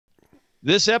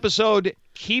This episode,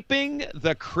 keeping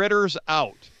the critters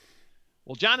out.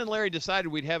 Well, John and Larry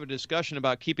decided we'd have a discussion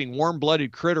about keeping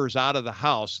warm-blooded critters out of the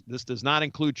house. This does not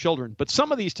include children, but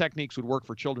some of these techniques would work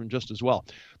for children just as well.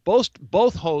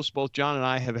 Both hosts, both John and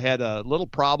I, have had a little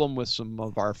problem with some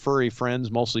of our furry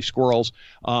friends, mostly squirrels,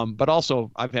 but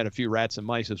also I've had a few rats and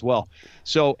mice as well.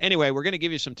 So anyway, we're going to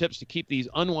give you some tips to keep these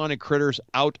unwanted critters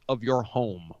out of your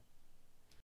home.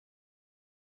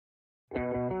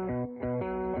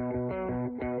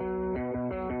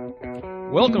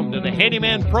 Welcome to the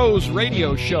Handyman Pros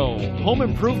Radio Show, home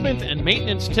improvement and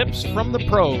maintenance tips from the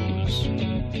pros.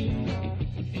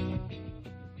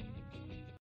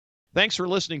 Thanks for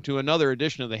listening to another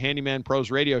edition of the Handyman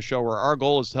Pros Radio Show, where our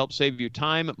goal is to help save you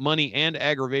time, money, and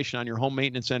aggravation on your home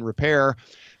maintenance and repair.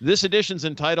 This edition's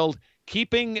entitled,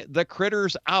 Keeping the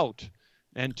Critters Out.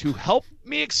 And to help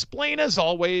me explain, as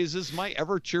always, is my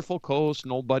ever-cheerful co-host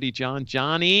and old buddy,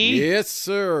 Johnny. Yes,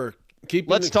 sir.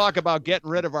 Let's talk about getting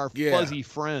rid of our fuzzy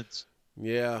friends.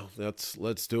 Yeah,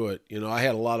 let's do it. You know, I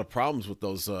had a lot of problems with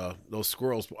those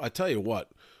squirrels. I tell you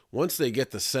what, once they get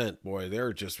the scent, boy,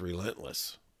 they're just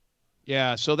relentless.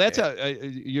 Yeah, so that's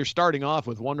you're starting off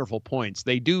with wonderful points.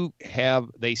 They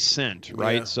scent,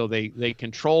 right? Yeah. So they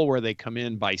control where they come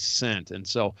in by scent. And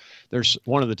so there's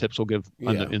one of the tips we'll give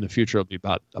in the future will be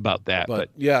about that.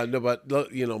 But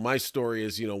you know, my story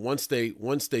is, you know, once they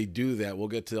do that, we'll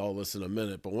get to all this in a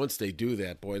minute, but once they do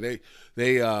that, boy,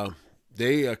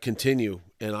 they continue.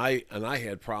 And I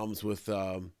had problems with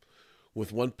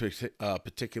one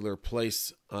particular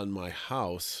place on my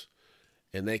house,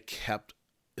 and they kept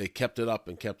it up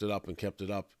and kept it up and kept it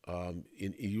up.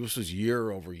 This was year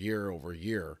over year over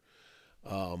year.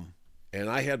 And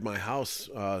I had my house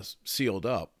sealed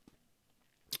up,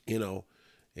 you know,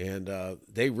 and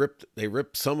they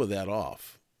ripped some of that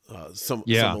off, some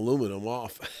aluminum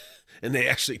off, and they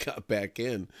actually got back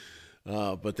in.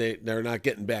 But they're not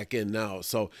getting back in now.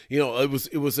 So, you know,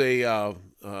 it was a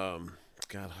God,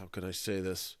 how can I say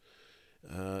this?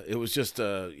 It was just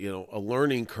a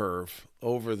learning curve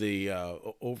over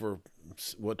over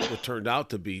what turned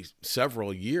out to be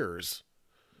several years,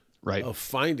 right, of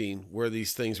finding where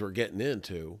these things were getting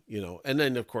into, you know. And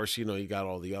then of course, you know, you got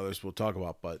all the others we'll talk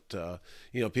about, but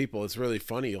you know, people, it's really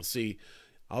funny. I'll see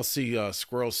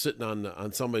squirrels sitting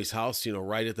on somebody's house, you know,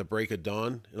 right at the break of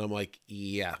dawn, and I'm like,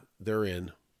 yeah, they're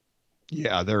in.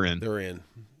 Yeah, they're in. They're in.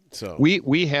 So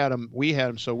we had them.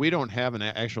 So we don't have an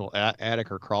actual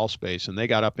attic or crawl space, and they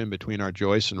got up in between our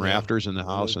joists and rafters in the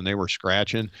house, and they were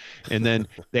scratching. And then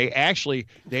they actually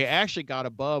got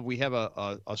above. We have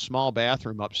a small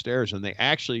bathroom upstairs, and they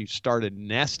actually started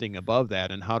nesting above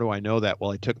that. And how do I know that?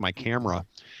 Well, I took my camera,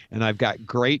 and I've got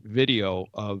great video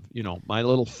of, you know, my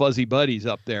little fuzzy buddies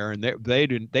up there, and they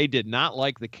did not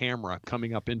like the camera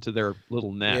coming up into their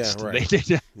little nest.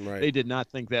 Yeah, right. They did not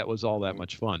think that was all that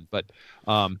much fun, but.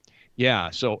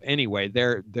 Yeah. So anyway,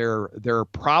 they're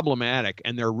problematic,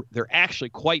 and they're actually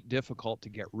quite difficult to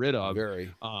get rid of.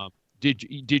 Very.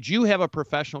 Did you have a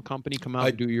professional company come out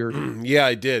and do your? Yeah,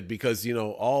 I did, because, you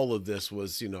know, all of this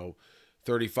was, you know,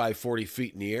 35, 40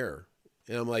 feet in the air.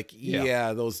 And I'm like,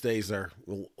 yeah, those days are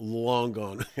long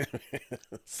gone.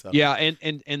 So. Yeah, and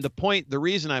the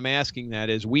reason I'm asking that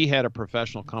is we had a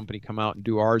professional company come out and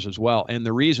do ours as well, and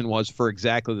the reason was for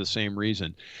exactly the same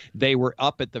reason. They were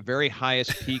up at the very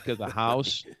highest peak of the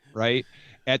house, right?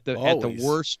 At the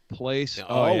worst place.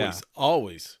 Yeah,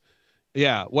 always.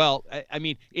 Yeah, well, I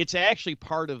mean, it's actually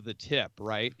part of the tip,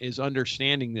 right? Is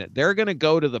understanding that they're going to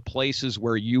go to the places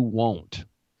where you won't.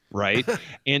 Right.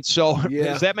 And so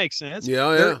does that make sense?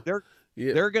 Yeah.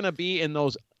 They're going to be in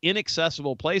those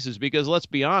inaccessible places, because let's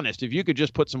be honest, if you could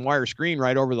just put some wire screen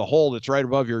right over the hole that's right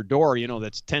above your door, you know,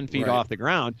 that's 10 feet off the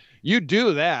ground, you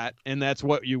do that. And that's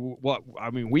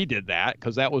we did that,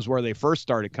 because that was where they first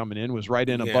started coming in, was right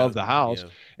in above the house.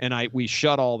 Yeah. And we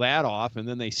shut all that off, and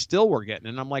then they still were getting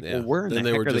in. I'm like, well, where in the heck are they?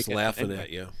 Then they were just laughing at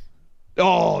you.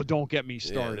 Oh, don't get me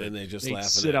started. Yeah, and they just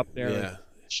sit up there and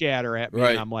chatter at me.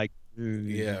 Right. And I'm like,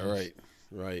 yeah,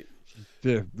 right.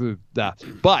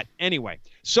 But anyway,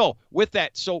 so with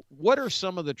that, so what are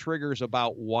some of the triggers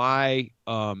about why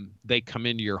they come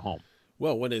into your home?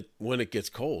 Well, when it gets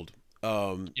cold,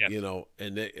 you know,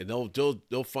 and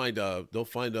they'll find a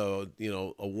you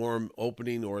know, a warm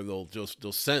opening, or they'll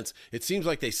sense. It seems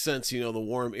like they sense, you know, the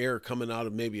warm air coming out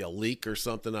of maybe a leak or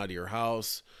something out of your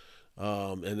house,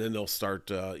 and then they'll start.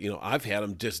 You know, I've had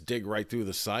them just dig right through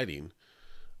the siding.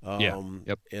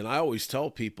 And I always tell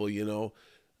people, you know,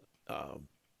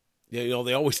 they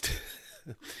always,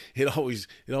 it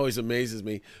always amazes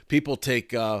me. People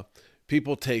take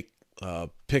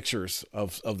pictures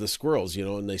of the squirrels,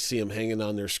 and they see them hanging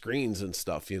on their screens and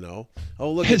stuff, Oh,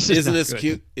 look, This is isn't not this good.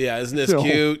 cute? Yeah, isn't this No.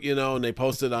 cute? And they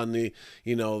post it on the,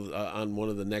 on one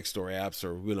of the next door apps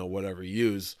or, whatever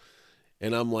you use.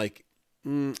 And I'm like,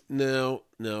 no.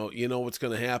 What's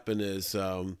going to happen is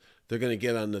they're going to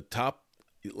get on the top,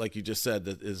 like you just said,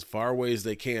 that as far away as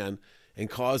they can and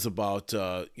cause about,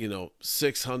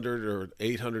 $600 or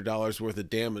 $800 worth of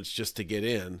damage just to get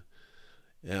in.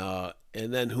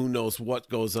 And then who knows what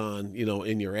goes on,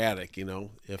 in your attic,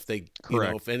 if they,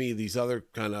 Correct. if any of these other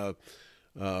kind of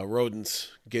rodents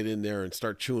get in there and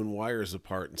start chewing wires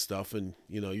apart and stuff. And,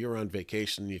 you're on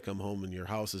vacation, you come home and your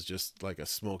house is just like a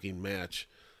smoking match.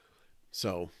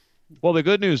 So, Well, the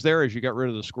good news there is you got rid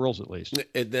of the squirrels at least.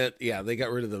 yeah, they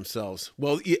got rid of themselves.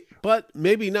 Well, but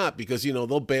maybe not because,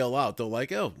 they'll bail out. They'll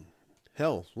like, oh,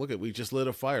 hell, look we just lit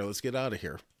a fire. Let's get out of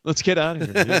here. Let's get out of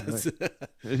here. Yeah,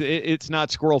 right. It's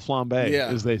not squirrel flambe,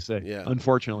 as they say,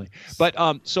 unfortunately. But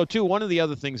so too, one of the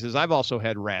other things is I've also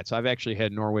had rats. I've actually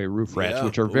had Norway roof rats,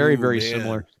 which are very, very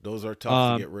similar. Those are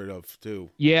tough to get rid of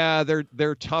too. Yeah,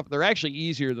 they're tough. They're actually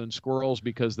easier than squirrels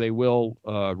because they will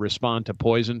respond to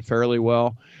poison fairly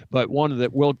well. But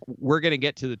we're going to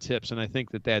get to the tips, and I think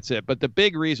that's it. But the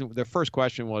big reason, the first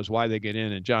question was why they get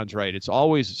in, and John's right. It's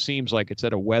always seems like it's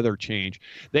at a weather change.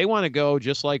 They want to go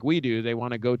just like we do. They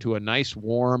want to go to a nice,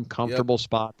 warm, comfortable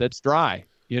spot that's dry,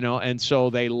 and so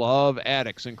they love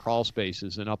attics and crawl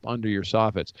spaces and up under your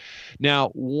soffits. Now,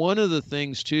 one of the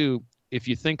things too, if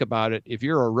you think about it, if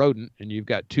you're a rodent and you've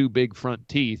got two big front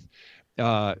teeth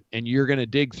and you're going to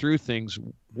dig through things,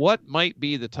 what might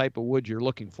be the type of wood you're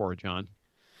looking for, John?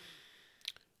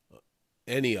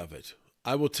 Any of it.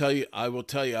 I will tell you,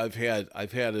 I've had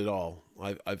it all.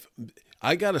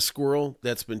 I got a squirrel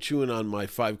that's been chewing on my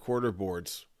 5/4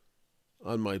 boards.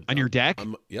 On your deck?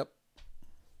 Yep.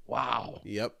 Wow.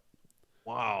 Yep.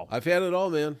 Wow. I've had it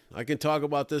all, man. I can talk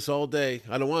about this all day.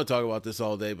 I don't want to talk about this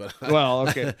all day, but well,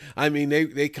 okay. I mean,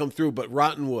 they come through, but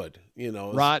rotten wood,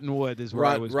 rotten wood is where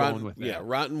I was going with that. Yeah,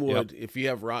 rotten wood. Yep. If you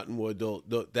have rotten wood,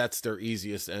 that's their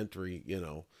easiest entry,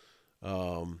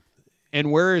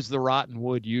 And where is the rotten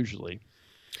wood usually?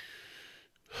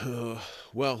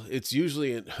 Well, it's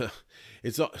usually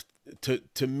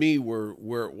to me where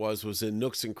it was in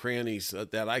nooks and crannies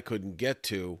that I couldn't get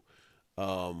to.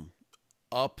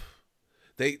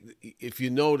 If you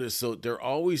notice, so they're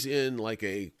always in like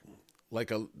a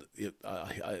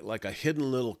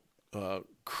hidden little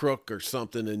crook or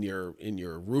something in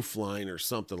your roof line or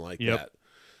something like that.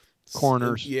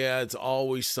 Corners. Yeah, it's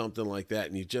always something like that,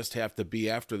 and you just have to be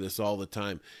after this all the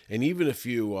time. And even if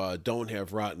you don't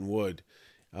have rotten wood,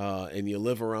 and you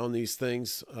live around these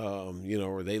things,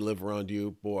 or they live around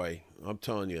you, boy, I'm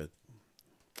telling you,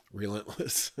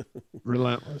 relentless.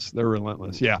 Relentless. They're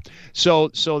relentless. Yeah. So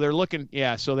they're looking.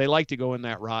 Yeah. So they like to go in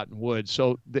that rotten wood.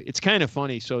 So it's kind of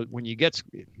funny. So when you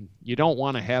you don't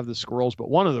want to have the squirrels, but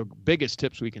one of the biggest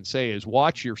tips we can say is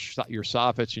watch your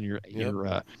soffits and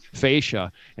your fascia,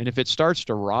 and if it starts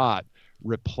to rot,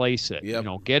 replace it.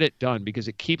 Get it done because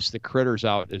it keeps the critters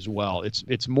out as well.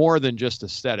 It's more than just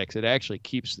aesthetics. It actually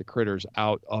keeps the critters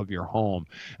out of your home.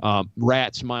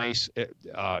 Rats, mice,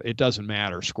 it doesn't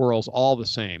matter. Squirrels, all the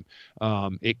same.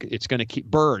 It's going to keep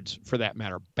birds for that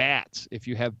matter. Bats, if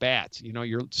you have bats,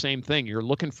 you're same thing. You're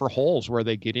looking for holes where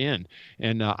they get in.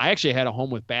 And I actually had a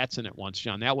home with bats in it once,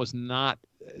 John. That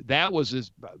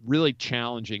was really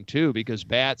challenging too because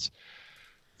bats.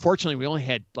 Fortunately, we only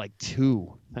had like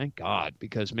 2. Thank God,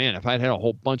 because man, if I'd had a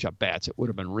whole bunch of bats, it would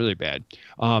have been really bad.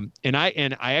 And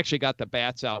I actually got the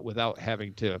bats out without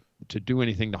having to do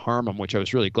anything to harm them, which I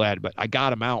was really glad. But I got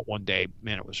them out one day.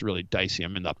 Man, it was really dicey.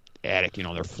 I'm in the attic,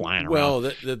 they're flying around. Well,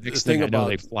 the thing about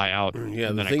they fly out.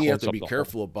 Yeah, the thing you have to be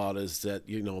careful about is that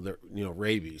they're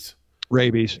rabies.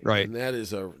 Rabies, right? And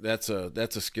that's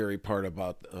a scary part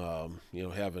about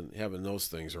having those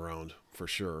things around for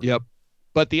sure. Yep.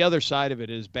 But the other side of it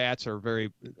is bats are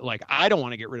very, I don't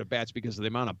want to get rid of bats because of the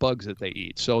amount of bugs that they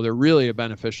eat. So they're really a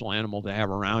beneficial animal to have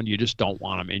around. You just don't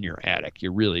want them in your attic.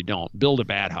 You really don't. Build a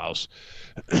bat house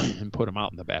and put them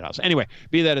out in the bat house. Anyway,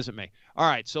 be that as it may. All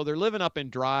right. So they're living up in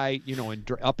dry,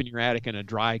 up in your attic in a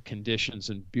dry conditions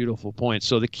and beautiful points.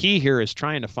 So the key here is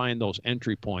trying to find those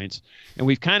entry points. And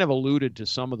we've kind of alluded to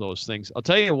some of those things. I'll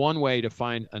tell you one way to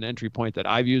find an entry point that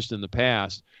I've used in the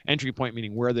past. Entry point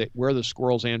meaning where the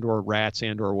squirrels and or rats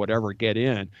and or whatever get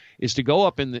in is to go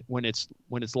up when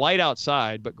it's light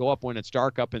outside, but go up when it's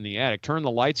dark up in the attic, turn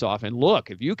the lights off and look.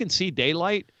 If you can see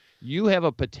daylight, you have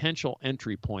a potential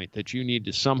entry point that you need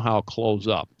to somehow close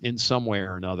up in some way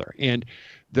or another. And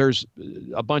there's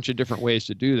a bunch of different ways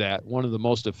to do that. One of the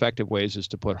most effective ways is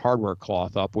to put hardware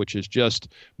cloth up, which is just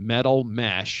metal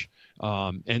mesh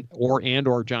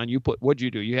or John, what'd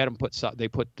you do? You had them they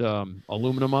put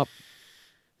aluminum up,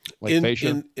 like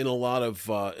fascia? In a lot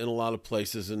of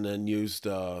places, and then used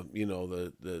the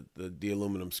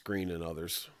aluminum screen and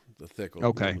others, the thick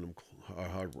Okay. aluminum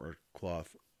hardware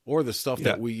cloth, or the stuff Yeah.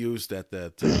 that we used at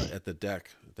that at the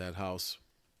deck, that house.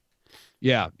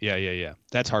 Yeah.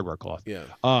 That's hardware cloth. Yeah.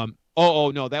 No,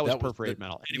 that was That was perforated the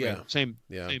metal. Anyway, yeah. same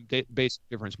Yeah. basic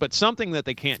difference, but something that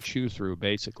they can't chew through,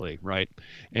 basically, right?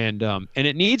 And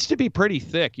it needs to be pretty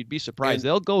thick. You'd be surprised. And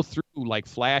They'll go through like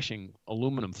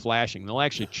aluminum flashing. They'll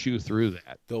actually chew through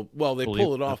that. They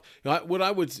pull it off. What I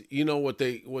would,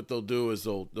 what they'll do is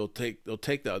they'll take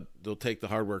the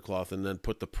hardware cloth and then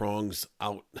put the prongs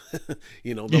out.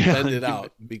 They'll bend it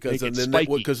out because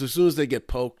as soon as they get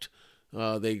poked,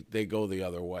 they go the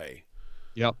other way.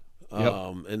 Yep.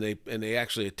 And they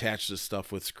actually attach this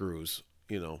stuff with screws,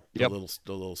 the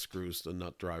little screws, the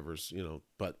nut drivers,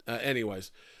 but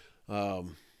anyways,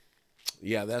 it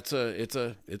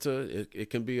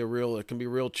can be a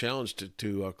real challenge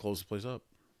to close the place up.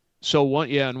 So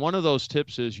and one of those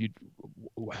tips is you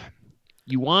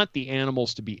want the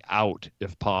animals to be out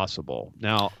if possible.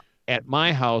 Now at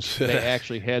my house, they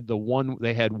actually had one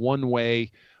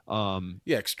way,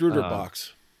 extruder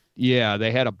box. Yeah,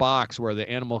 they had a box where the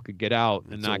animal could get out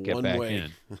and not get back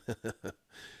in.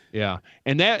 Yeah,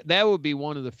 and that would be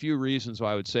one of the few reasons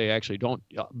why I would say actually don't,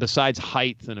 besides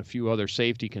height and a few other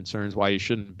safety concerns, why you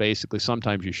shouldn't, basically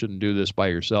sometimes you shouldn't do this by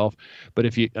yourself.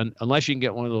 But unless you can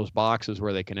get one of those boxes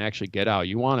where they can actually get out,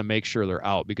 you want to make sure they're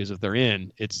out, because if they're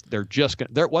in,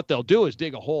 what they'll do is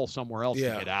dig a hole somewhere else to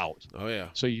get out. Oh yeah.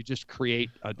 So you just create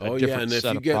a different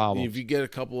set of problems. If you get a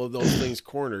couple of those things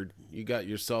cornered, you got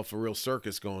yourself a real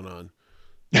circus going on.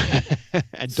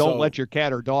 And don't let your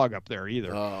cat or dog up there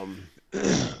either.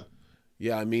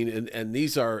 Yeah, I mean, and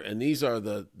these are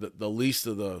the least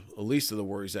of the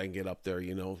worries I can get up there.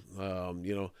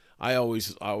 I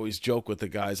always joke with the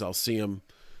guys. I'll see them;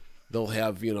 they'll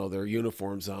have their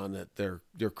uniforms on, that they're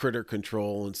critter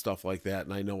control and stuff like that,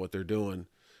 and I know what they're doing.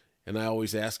 And I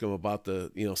always ask them about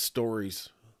the stories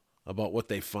about what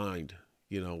they find.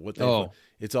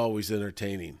 It's always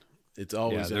entertaining. It's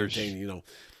always entertaining.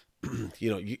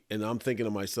 And I'm thinking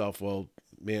to myself, well,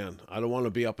 man, I don't want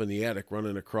to be up in the attic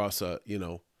running across a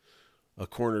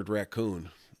cornered raccoon.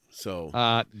 So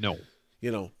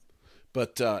no.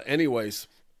 But anyways,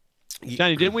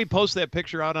 Johnny, didn't we post that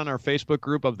picture out on our Facebook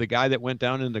group of the guy that went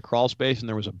down into crawl space and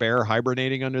there was a bear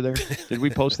hibernating under there? Did we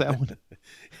post that one?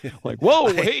 Like,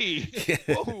 whoa, hey,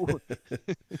 whoa.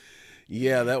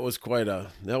 Yeah, that was quite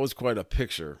a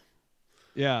picture.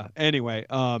 Yeah. Anyway,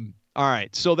 all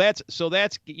right. So that's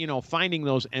finding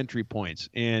those entry points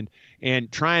and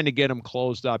trying to get them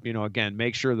closed up, again,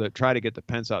 make sure that try to get the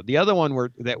pens out. The other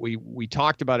one that we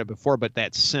talked about it before, but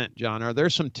that scent, John, are there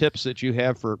some tips that you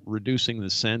have for reducing the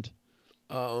scent?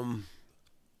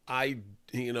 I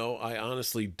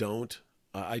honestly don't.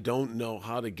 I don't know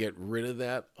how to get rid of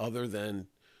that other than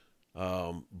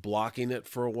blocking it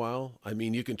for a while. I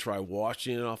mean, you can try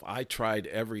washing it off. I tried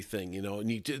everything, and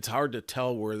it's hard to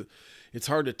tell where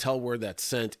that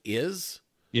scent is.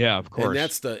 Yeah, of course.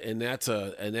 And that's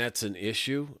an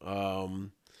issue. I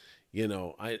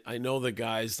know the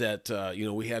guys that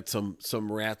we had some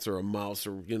rats or a mouse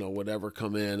or whatever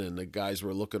come in, and the guys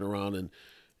were looking around,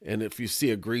 and if you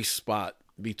see a grease spot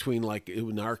between, like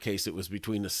in our case, it was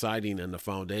between the siding and the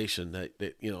foundation,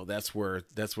 that's where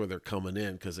they're coming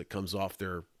in, because it comes off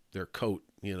their coat,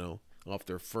 off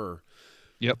their fur.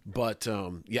 Yep. But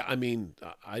I mean,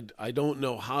 I don't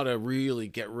know how to really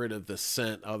get rid of the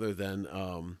scent other than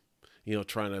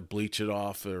trying to bleach it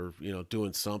off or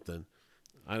doing something.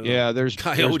 I don't know. There's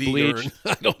coyote bleach. urine.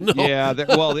 I don't know. Yeah,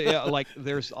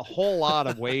 there's a whole lot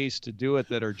of ways to do it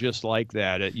that are just like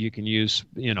that. You can use,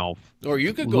 or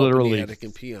you could go literally up in the attic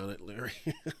and pee on it, Larry.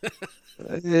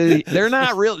 They're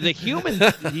not real. The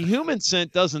human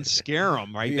scent doesn't scare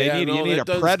them, right? You need a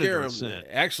predator scent.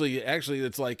 Actually,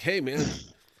 it's like, hey man,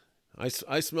 I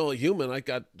smell a human.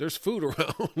 There's food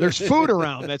around. There's food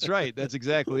around. That's right. That's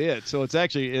exactly it. So it's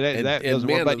actually that doesn't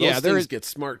work. But those things get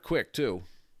smart quick too.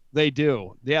 They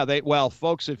do. Yeah.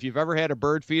 Folks, if you've ever had a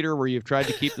bird feeder where you've tried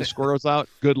to keep the squirrels out,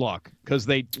 good luck. Because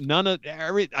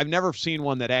I've never seen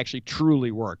one that actually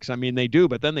truly works. I mean, they do,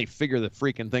 but then they figure the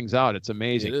freaking things out. It's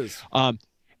amazing. It is.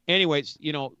 Anyways,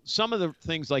 some of the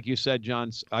things, like you said,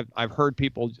 John, I've heard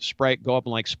people go up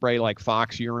and spray like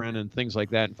fox urine and things like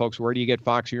that. And folks, where do you get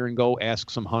fox urine? Go ask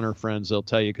some hunter friends. They'll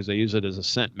tell you, because they use it as a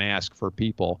scent mask for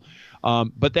people.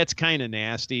 But that's kind of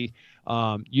nasty.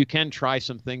 You can try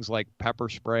some things like pepper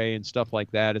spray and stuff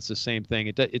like that. It's the same thing.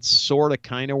 It sort of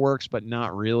kind of works, but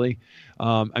not really.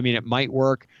 I mean, it might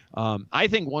work. I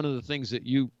think one of the things that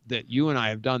you and I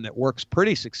have done that works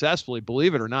pretty successfully,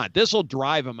 believe it or not, this will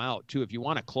drive them out too. If you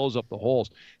want to close up the holes,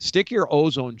 stick your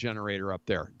ozone generator up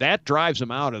there. That drives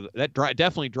them out of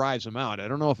definitely drives them out. I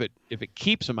don't know if it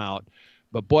keeps them out,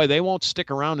 but boy, they won't stick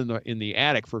around in the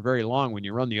attic for very long when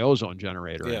you run the ozone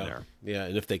generator in there. Yeah,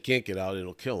 and if they can't get out,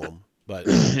 it'll kill them. But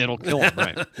it'll kill them,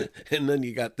 right? And then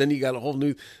you got a whole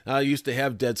new. I used to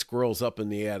have dead squirrels up in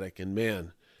the attic, and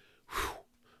man,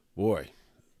 boy,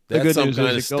 that's some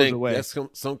kind of stink. That's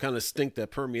some kind of stink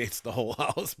that permeates the whole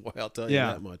house. Boy, I'll tell you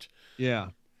that much. Yeah.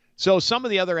 So some of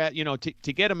the other,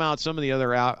 to get them out, some of the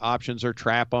other options are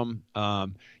trap them.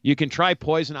 You can try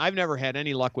poison. I've never had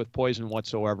any luck with poison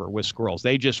whatsoever with squirrels.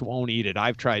 They just won't eat it.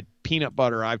 I've tried peanut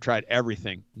butter. I've tried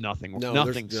everything. Nothing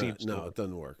seems to work. It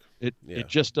doesn't work. It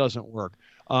just doesn't work.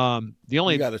 The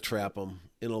only you got to trap them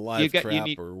in a live trap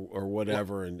or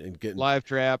whatever, and get live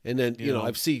trap. And then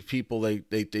I've seen people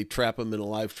they trap them in a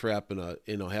live trap and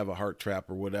have a heart trap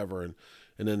or whatever, and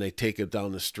then they take it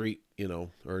down the street,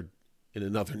 or in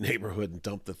another neighborhood and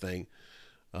dump the thing.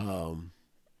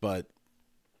 But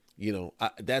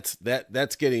that's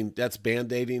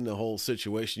band-aiding the whole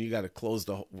situation. You got to close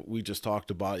we just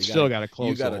talked about it. You got to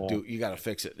close the hole. You got to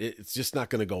fix it. It's just not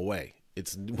going to go away.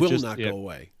 Will not go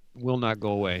away. Will not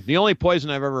go away. The only poison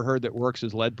I've ever heard that works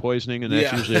is lead poisoning, and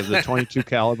that's usually of the 22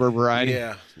 caliber variety.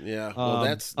 Yeah. Well,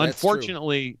 that's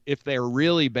unfortunately, if they're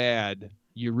really bad,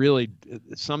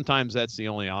 sometimes that's the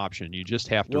only option. You just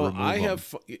have to remove them.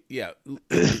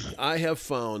 I have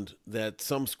found that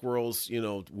some squirrels,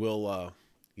 will,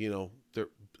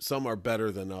 some are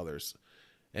better than others,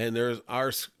 and there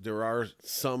are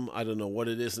some, I don't know what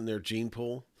it is in their gene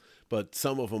pool, but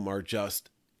some of them are just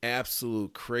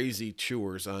absolute crazy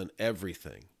chewers on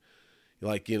everything.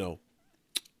 Like,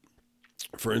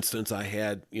 for instance, I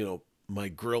had, my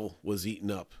grill was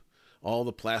eaten up. All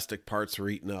the plastic parts were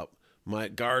eaten up. My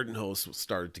garden hose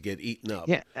started to get eaten up.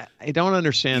 Yeah, I don't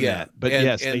understand that, but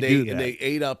yes, they do that. And they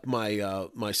ate up my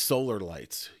my solar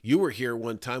lights. You were here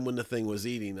one time when the thing was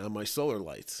eating on my solar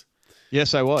lights.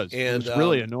 Yes, I was. And it was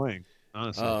really annoying,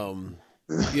 honestly.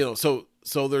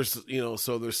 So there's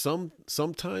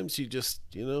sometimes you just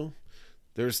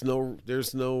there's no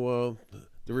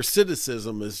the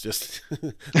recidivism is just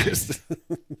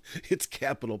it's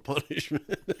capital punishment.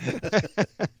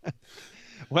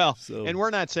 Well, and we're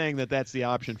not saying that that's the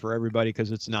option for everybody,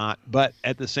 because it's not. But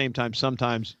at the same time,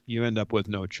 sometimes you end up with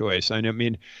no choice. I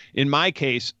mean, in my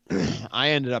case, I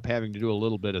ended up having to do a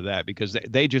little bit of that because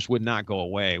they just would not go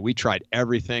away. We tried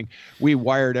everything. We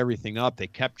wired everything up. They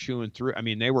kept chewing through. I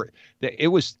mean,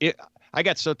 I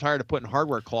got so tired of putting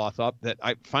hardware cloth up that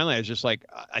I was just like,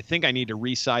 I think I need to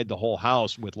reside the whole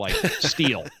house with like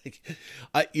steel.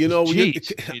 Honestly,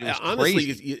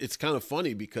 it's kind of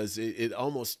funny because it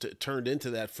almost turned into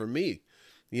that for me.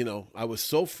 I was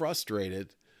so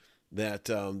frustrated that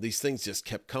these things just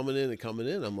kept coming in and coming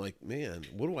in. I'm like, man,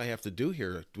 what do I have to do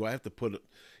here? Do I have to put,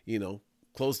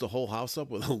 close the whole house up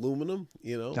with aluminum,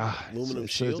 aluminum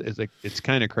shield? It's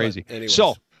kind of crazy. Anyways.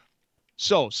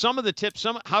 So some of the tips,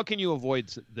 how can you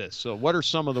avoid this? So what are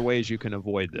some of the ways you can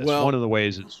avoid this? Well, one of the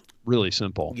ways is really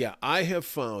simple. Yeah, I have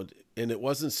found, and it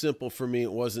wasn't simple for me,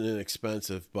 it wasn't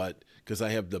inexpensive, but because I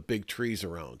have the big trees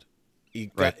around.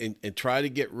 And try to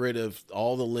get rid of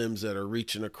all the limbs that are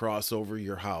reaching across over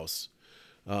your house,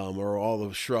 or all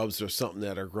the shrubs or something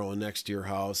that are growing next to your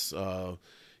house, and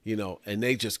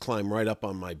they just climb right up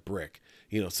on my brick.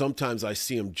 Sometimes I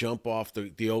see them jump off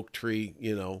the oak tree,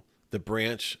 the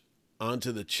branch,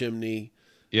 onto the chimney,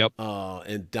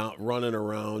 and down, running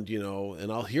around,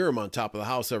 and I'll hear them on top of the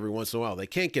house every once in a while. They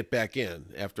can't get back in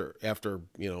after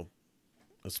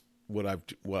that's what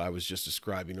I was just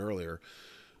describing earlier.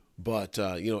 But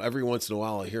every once in a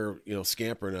while I hear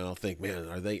scampering, and I'll think, man,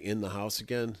 are they in the house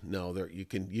again? No, you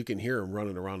can hear them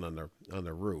running around on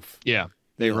their roof. Yeah,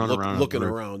 they run around, looking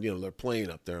around. They're playing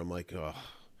up there. I'm like, oh.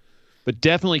 But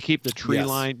definitely keep the tree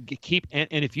line.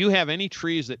 And if you have any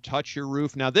trees that touch your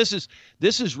roof, now this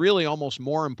is really almost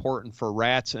more important for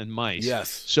rats and mice.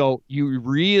 Yes. So you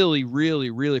really,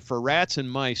 really, really, for rats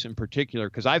and mice in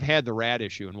particular, because I've had the rat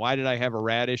issue. And why did I have a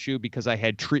rat issue? Because I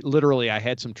had I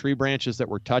had some tree branches that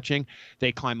were touching.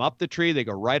 They climb up the tree. They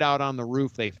go right out on the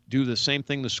roof. They do the same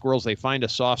thing. The squirrels, they find a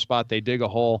soft spot. They dig a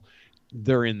hole.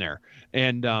 They're in there.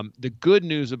 And the good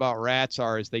news about rats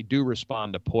is they do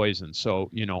respond to poison. So,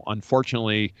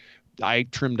 unfortunately, I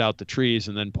trimmed out the trees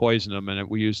and then poisoned them, and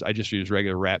I just used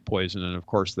regular rat poison. And of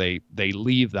course they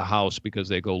leave the house because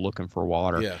they go looking for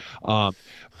water. Yeah.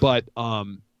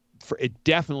 it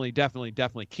definitely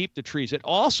keep the trees. It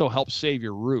also helps save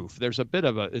your roof. There's a bit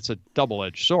of it's a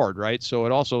double-edged sword, right? So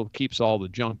it also keeps all the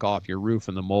junk off your roof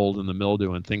and the mold and the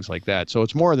mildew and things like that. So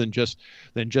it's more than just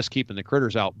keeping the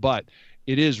critters out, but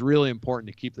it is really important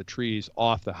to keep the trees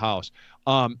off the house.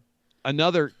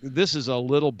 This is a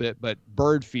little bit, but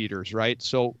bird feeders, right?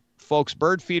 So folks,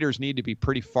 bird feeders need to be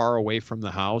pretty far away from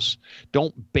the house.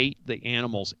 Don't bait the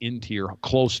animals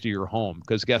close to your home,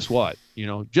 because guess what?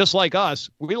 Just like us,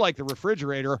 we like the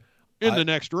refrigerator in the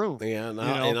next room. Yeah, and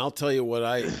I'll tell you what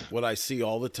I see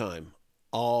all the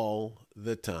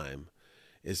time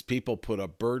is people put a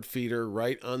bird feeder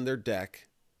right on their deck,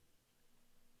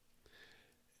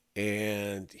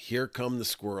 and here come the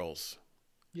squirrels.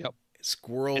 Yep.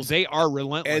 Squirrels. And they are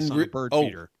relentless on a bird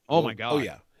feeder. Oh my God. Oh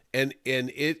yeah. And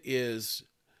it is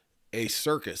a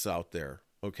circus out there,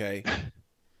 okay?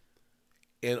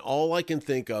 And all I can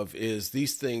think of is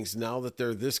these things, now that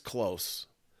they're this close,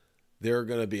 they're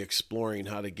going to be exploring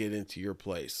how to get into your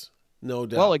place. No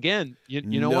doubt. Well, again, you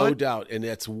know what? No doubt, and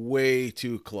that's way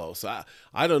too close.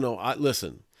 I don't know.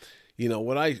 Listen,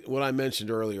 what I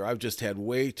mentioned earlier, I've just had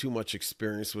way too much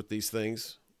experience with these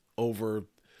things over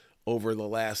the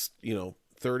last,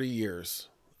 30 years.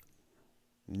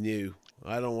 New.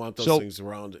 I don't want those things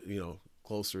around,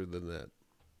 closer than that.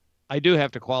 I do have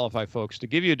to qualify, folks. To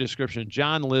give you a description,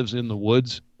 John lives in the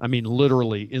woods. I mean,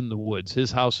 literally in the woods.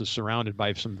 His house is surrounded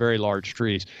by some very large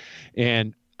trees.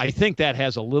 And I think that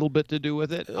has a little bit to do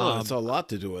with it. It's a lot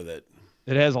to do with it.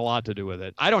 It has a lot to do with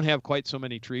it. I don't have quite so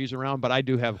many trees around, but I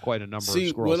do have quite a number of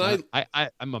squirrels.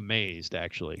 I'm amazed,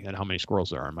 actually, at how many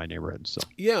squirrels there are in my neighborhood. So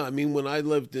yeah, I mean, when I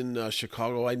lived in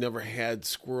Chicago, I never had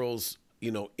squirrels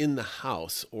in the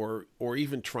house or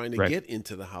even trying to get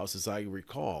into the house, as I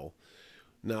recall.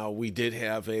 Now, we did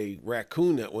have a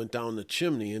raccoon that went down the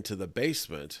chimney into the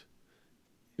basement.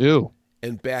 Ew.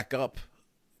 And back up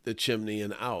the chimney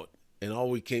and out. And all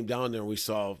we came down there, we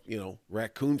saw,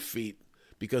 raccoon feet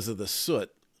because of the soot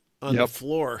on the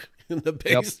floor in the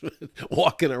basement,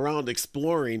 walking around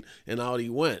exploring, and out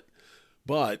he went.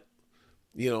 But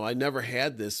I never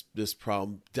had this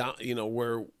problem down,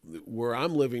 where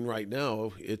I'm living right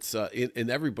now. It's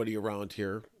and everybody around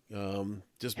here,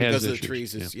 just because of the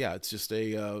trees, is it's just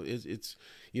it's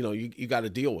you got to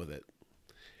deal with it.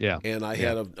 Yeah. And I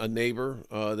had a neighbor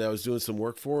that I was doing some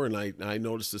work for, and I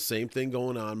noticed the same thing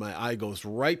going on. My eye goes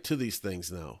right to these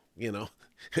things now.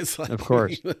 It's like, of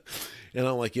course. And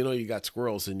I'm like, you got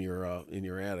squirrels in your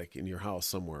attic, in your house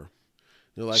somewhere.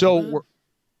 They're like,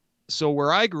 so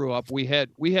where I grew up, we had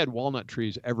walnut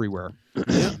trees everywhere.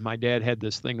 My dad had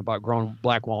this thing about growing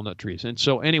black walnut trees. And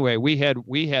so anyway, we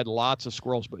had lots of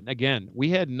squirrels, but again, we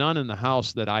had none in the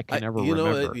house that I can ever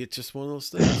remember. It's just one of those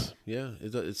things. Yeah.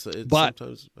 It's but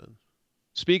sometimes been.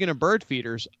 Speaking of bird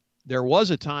feeders, there was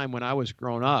a time when I was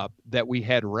growing up that we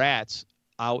had rats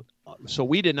out. So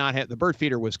we did not have, the bird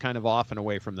feeder was kind of off and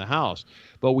away from the house,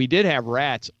 but we did have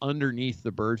rats underneath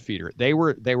the bird feeder. They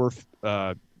were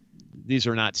these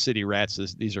are not city rats.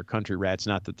 These are country rats.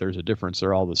 Not that there's a difference.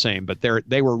 They're all the same, but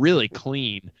they were really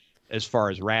clean as far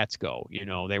as rats go.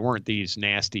 They weren't these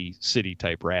nasty city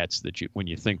type rats that when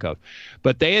you think of,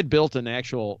 but they had built an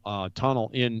actual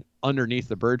tunnel in underneath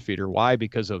the bird feeder. Why?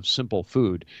 Because of simple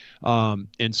food.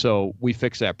 And so we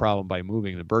fixed that problem by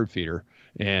moving the bird feeder,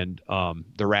 and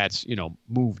the rats,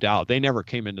 moved out. They never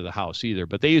came into the house either,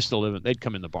 but they used to they'd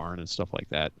come in the barn and stuff like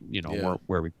that,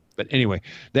 where we. But anyway,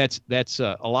 that's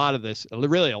a lot of this.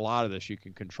 Really, a lot of this you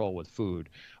can control with food.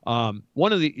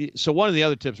 One of the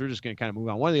other tips, we're just going to kind of move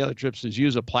on. One of the other tips is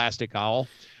use a plastic owl.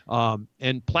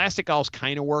 And plastic owls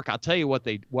kind of work. I'll tell you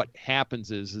what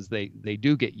happens is they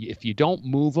do get, if you don't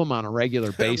move them on a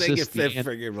regular basis, they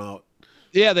figure them out.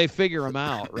 Yeah, they figure them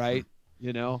out, right?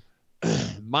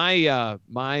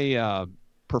 My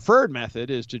preferred method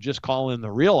is to just call in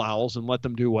the real owls and let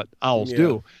them do what owls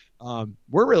do.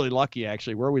 We're really lucky,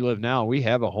 actually, where we live now. We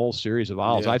have a whole series of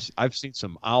owls. Yeah. I've seen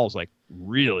some owls like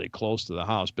really close to the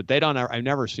house, but I've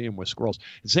never seen them with squirrels.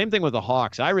 The same thing with the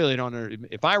hawks. I really don't know.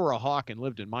 If I were a hawk and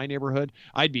lived in my neighborhood,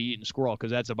 I'd be eating squirrel,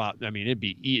 because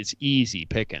it's easy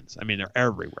pickings. I mean, they're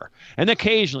everywhere, and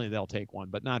occasionally they'll take one,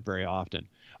 but not very often.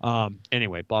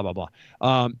 Anyway, blah, blah,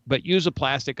 blah. But use a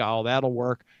plastic owl. That'll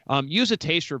work. Use a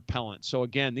taste repellent. So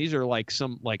again, these are like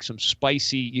some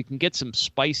spicy, you can get some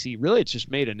spicy, really it's just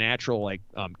made of natural, like,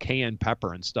 cayenne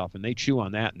pepper and stuff. And they chew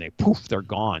on that and they're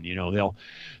gone.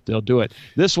 They'll do it.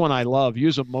 This one I love.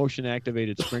 Use a motion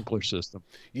activated sprinkler system.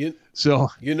 Go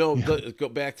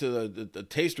back to the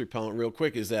taste repellent real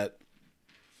quick, is that,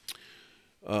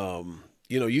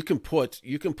 you can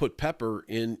put pepper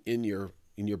in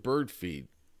your bird feed.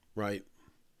 Right.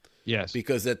 Yes.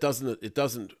 because it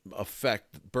doesn't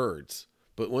affect birds.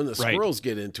 But when the squirrels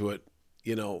get into it,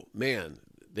 man,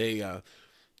 they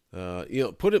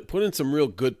put in some real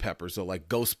good peppers, though, like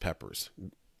ghost peppers.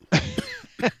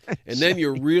 And then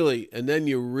you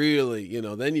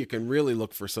can really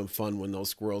look for some fun when those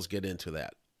squirrels get into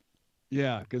that.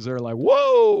 Yeah, because they're like,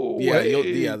 whoa. Yeah,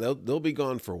 hey. they'll be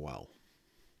gone for a while.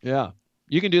 Yeah.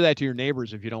 You can do that to your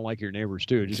neighbors if you don't like your neighbors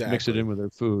too. Just mix it in with their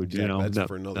food. Yeah, that's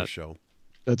for another show.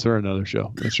 That's for another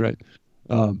show. That's right.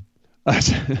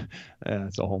 That's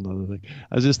a whole nother thing.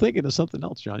 I was just thinking of something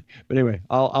else, Johnny. But anyway,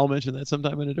 I'll mention that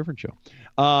sometime in a different show.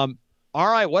 All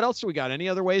right, what else do we got? Any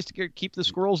other ways to keep the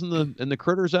squirrels and the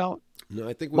critters out? No,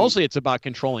 I think mostly it's about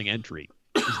controlling entry.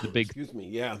 Is the big. Excuse me.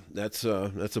 Yeah, that's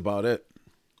about it.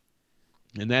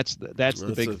 And that's the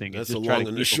big thing. That's the long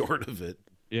and the short of it.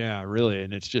 Yeah, really.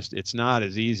 And it's not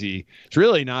as easy. It's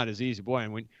really not as easy. Boy,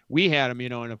 and when we had them,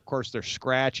 and of course they're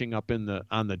scratching up on the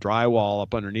drywall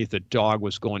up underneath. The dog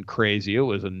was going crazy. It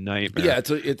was a nightmare. Yeah,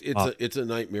 it's a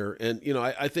nightmare. And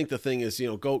I think the thing is,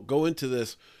 go into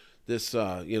this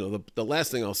the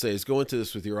last thing I'll say is go into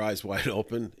this with your eyes wide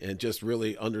open and just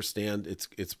really understand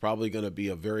it's probably going to be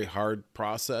a very hard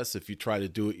process if you try to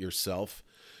do it yourself.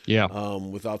 Yeah.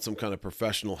 Without some kind of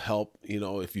professional help,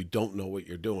 if you don't know what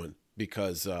you're doing,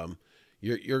 because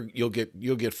you'll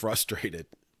get frustrated.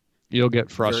 You'll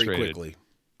get frustrated very quickly.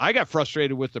 I got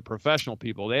frustrated with the professional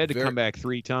people. They had to come back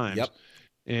 3 times. Yep.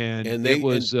 And it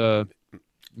was it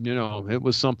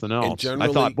was something else. I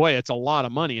thought, boy, it's a lot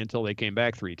of money until they came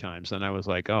back 3 times. And I was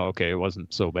like, oh, okay, it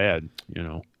wasn't so bad,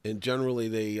 And generally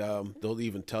they'll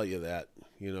even tell you that,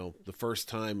 the first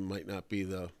time might not be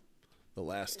the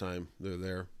last time they're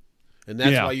there. And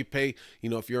that's why you pay,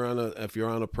 if you're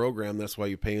on a program, that's why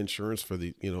you pay insurance for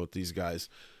these guys,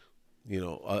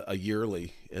 a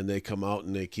yearly, and they come out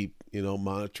and they keep,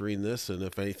 monitoring this. And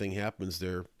if anything happens,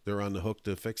 they're on the hook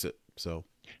to fix it. So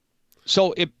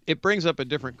it brings up a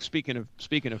different, speaking of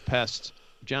pests,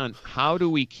 John, how do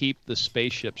we keep the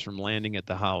spaceships from landing at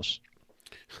the house?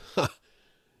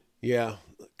 Yeah.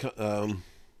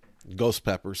 Ghost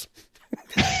peppers.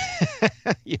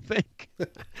 You think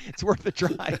it's worth a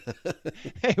try?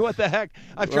 Hey, what the heck?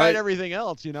 I've tried everything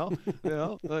else, I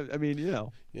mean, yeah.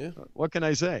 What can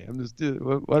I say? I'm just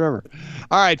whatever.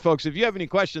 All right, folks, if you have any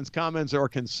questions, comments, or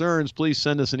concerns, please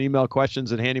send us an email,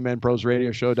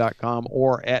 questions@handymanprosradioshow.com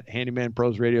or at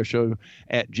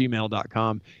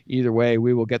handymanprosradioshow@gmail.com. Either way,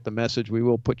 we will get the message. We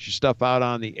will put your stuff out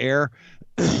on the air.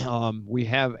 We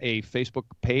have a Facebook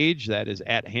page that is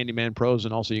at Handyman Pros,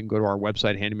 and also you can go to our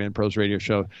website,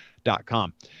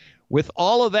 handymanprosradioshow.com. With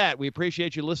all of that, we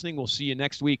appreciate you listening. We'll see you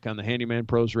next week on the Handyman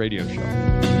Pros Radio Show.